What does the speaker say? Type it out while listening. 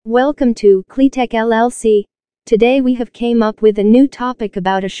Welcome to Cleatech LLC. Today we have came up with a new topic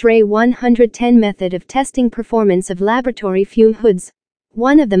about Ashrae 110 method of testing performance of laboratory fume hoods.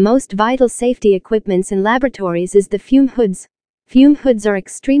 One of the most vital safety equipments in laboratories is the fume hoods. Fume hoods are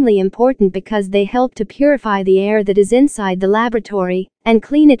extremely important because they help to purify the air that is inside the laboratory and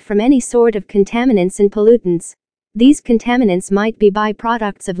clean it from any sort of contaminants and pollutants. These contaminants might be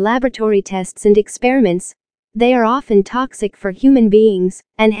byproducts of laboratory tests and experiments. They are often toxic for human beings,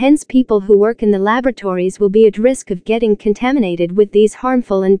 and hence people who work in the laboratories will be at risk of getting contaminated with these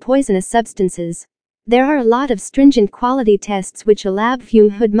harmful and poisonous substances. There are a lot of stringent quality tests which a lab fume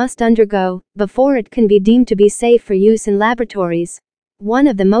hood must undergo before it can be deemed to be safe for use in laboratories. One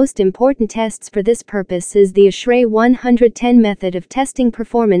of the most important tests for this purpose is the Ashrae 110 method of testing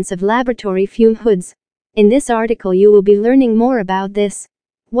performance of laboratory fume hoods. In this article you will be learning more about this.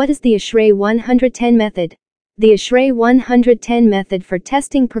 What is the Ashrae 110 method? The Ashrae 110 method for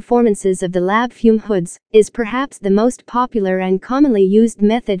testing performances of the lab fume hoods is perhaps the most popular and commonly used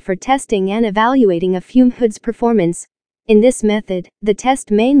method for testing and evaluating a fume hood's performance. In this method, the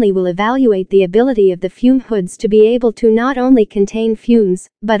test mainly will evaluate the ability of the fume hoods to be able to not only contain fumes,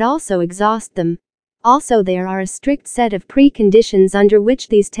 but also exhaust them. Also, there are a strict set of preconditions under which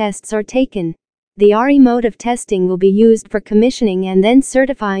these tests are taken. The RE mode of testing will be used for commissioning and then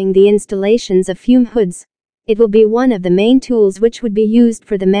certifying the installations of fume hoods. It will be one of the main tools which would be used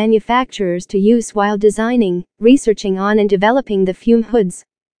for the manufacturers to use while designing, researching on and developing the fume hoods.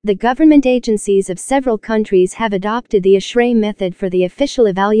 The government agencies of several countries have adopted the Ashrae method for the official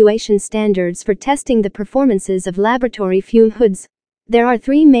evaluation standards for testing the performances of laboratory fume hoods. There are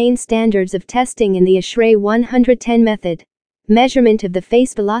three main standards of testing in the Ashrae 110 method. Measurement of the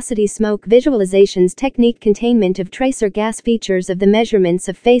phase velocity, smoke visualizations technique, containment of tracer gas, features of the measurements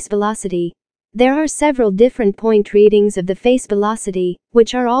of phase velocity. There are several different point readings of the phase velocity,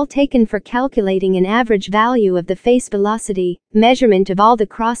 which are all taken for calculating an average value of the phase velocity, measurement of all the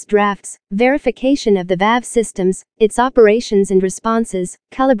cross drafts, verification of the valve systems, its operations and responses,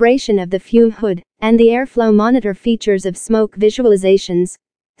 calibration of the fume hood, and the airflow monitor, features of smoke visualizations.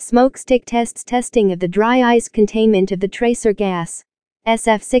 Smoke stick tests, testing of the dry ice, containment of the tracer gas.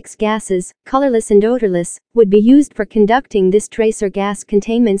 SF6 gases, colorless and odorless, would be used for conducting this tracer gas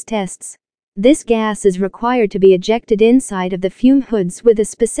containment tests. This gas is required to be ejected inside of the fume hoods with a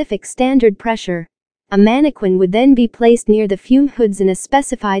specific standard pressure. A mannequin would then be placed near the fume hoods in a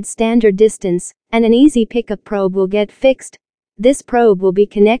specified standard distance, and an easy pickup probe will get fixed. This probe will be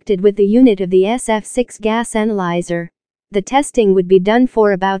connected with the unit of the SF6 gas analyzer. The testing would be done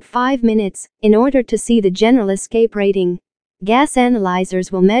for about 5 minutes, in order to see the general escape rating. Gas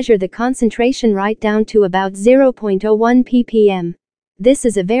analyzers will measure the concentration right down to about 0.01 ppm. This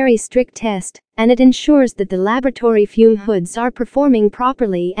is a very strict test, and it ensures that the laboratory fume hoods are performing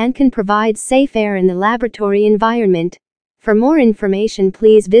properly and can provide safe air in the laboratory environment. For more information,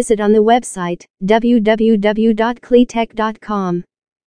 please visit on the website www.cleatech.com.